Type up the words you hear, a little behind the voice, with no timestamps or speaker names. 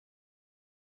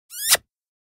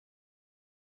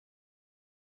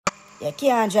You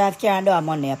can't drive car and don't have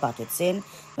money in your pocket, see?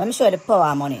 Let me show you the power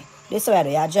of money. This way I do.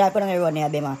 You drive down the road near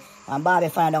Bima, and Barbie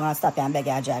find down and stop you and beg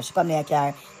you to drive. She come near your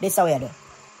car. This way I do.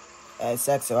 Hey,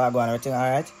 sexy, what going on? Everything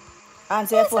alright?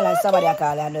 Answer your phone like somebody I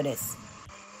call and do this.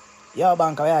 Yo,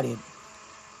 banker, where you did?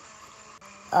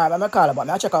 Alright, I'm going to call about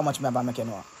me. I'll check how much me have make you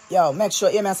know. Yo, make sure,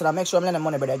 hear me answer that. Make sure I'm lending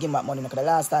money, brother. Give me back money. Because the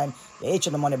last time, you each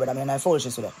of the money, brother. I'm not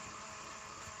foolishness with it.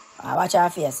 Watch your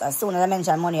face. As soon as I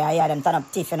mention money, I hear them turn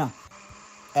up teeth, you know.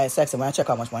 Hey, sexy, when I check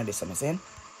how much money this is, see? Okay.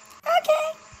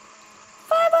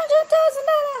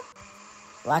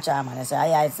 $500,000. Watch her, man. So I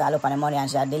hear it's all up on the money and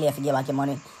she delay to give back your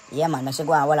money. Yeah, man. Now she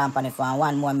go and hold on it for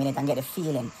 1 more minute and get the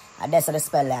feeling. And that's the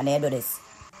spell and they do this.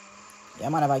 Yeah,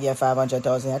 man, if I give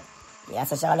 500,000 yet? Yeah,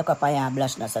 so she'll look up on you and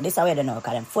blush now. So this is how you do know,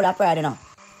 because I'm full of pride, you know.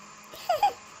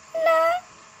 No.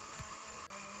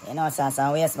 You know, so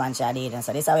some waste man she did,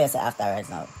 so this is how you say afterwards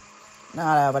now.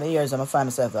 Nah, over the years, I find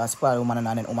myself a spoiled woman and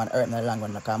then woman hurt me in the long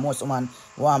run. Because most women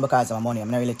want because of my money.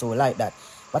 I'm not really too like that.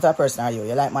 What type of person are you?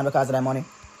 You like man because of their money? No,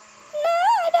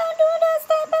 I don't do those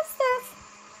type of stuff.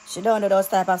 She don't do those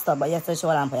type of stuff, but you still show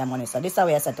her for your money. So this is how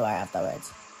you say to her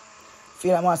afterwards.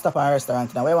 Feel like I want to stop at a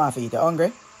restaurant now. Where you want to eat? You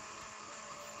hungry?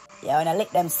 Yeah, when I lick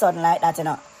them sudden like that, you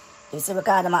know. You see,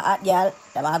 because I'm a hot girl,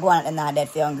 them are going at them not dead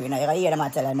for hungry, you know. You can hear them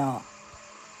and tell her no. No,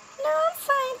 I'm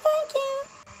fine, thank you.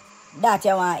 That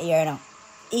you want to hear, you know.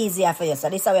 Easier for you, so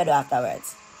this is how you do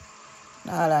afterwards.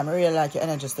 Nah, I really like your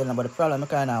energy still, but the problem I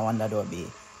kind of wonder though be.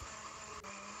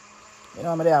 You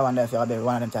know, I wonder if you'll be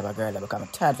one of them type of girl that become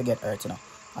tired to get hurt, you know.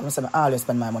 I'm going to say I always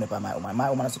spend my money for my woman.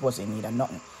 My woman is supposed to need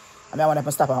nothing. I mean, I want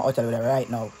to stop at a hotel with her right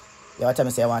now. You tell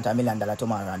me say I want $1 million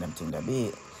tomorrow and them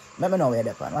things. Let me know where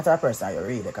you're from. What type of person are you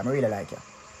really? Because I really like you.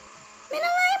 Me don't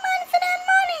like man for that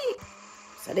money.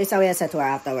 So this is how you say to her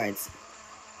afterwards.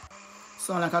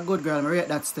 Sound like a good girl. I rate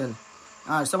that still.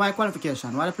 Alright, so my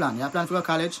qualification? What are the plan? You plan to go to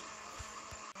college?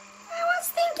 I was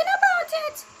thinking about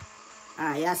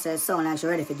it. You say sound like she's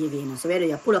ready for giving, you know. So where do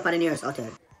you pull up at the nearest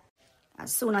hotel?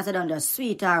 As soon as you done the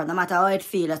sweetheart, no matter how it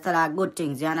feels, tell her good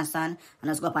things, you understand? And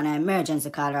just go up on an emergency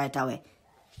call right away.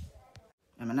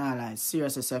 I'm not lying,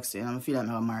 seriously sexy, and I feel like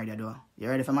I'm married, though. You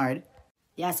ready for married?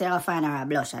 Yeah, say I'll find her a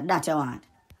blush, that you want.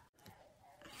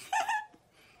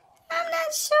 I'm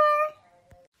not sure.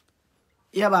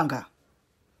 Yeah, banker.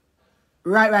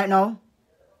 Right now?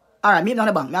 Alright, meet me on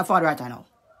the bank. Me afford right now.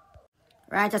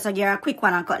 Right, so give her a quick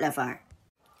one and cut left for her.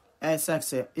 Hey,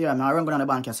 sexy. Yeah, I run go down the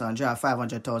bank, so I draw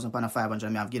 500,000 pound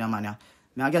 500. Me have given them money.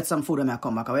 Me I get some food when I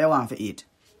come back. Where you want to eat?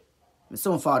 Me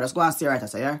soon forward. Just go and stay right, I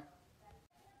say, yeah?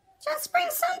 Just bring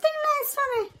something nice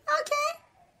for me, okay?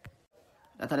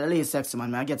 That's the least sexy, man.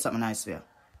 Me I get something nice for you.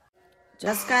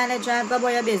 Just kindly drive go about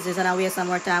your business and I waste some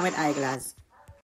more time with eyeglass.